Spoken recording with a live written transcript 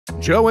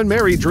Joe and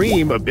Mary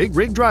dream of big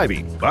rig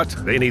driving, but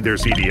they need their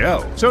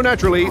CDL. So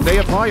naturally, they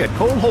apply at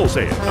Kohl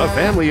Wholesale, a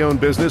family-owned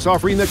business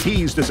offering the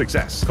keys to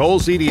success.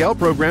 Kohl's CDL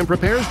program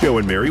prepares Joe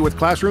and Mary with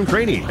classroom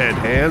training and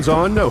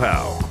hands-on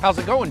know-how. How's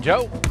it going,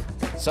 Joe?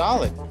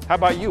 Solid. How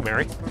about you,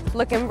 Mary?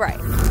 Looking bright.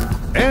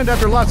 And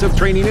after lots of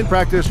training and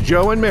practice,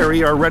 Joe and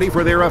Mary are ready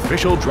for their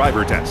official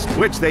driver test,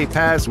 which they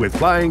pass with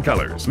flying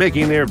colors,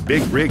 making their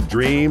big rig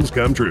dreams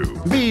come true.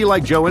 Be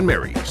like Joe and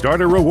Mary.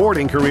 Start a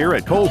rewarding career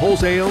at Kohl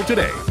Wholesale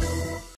today.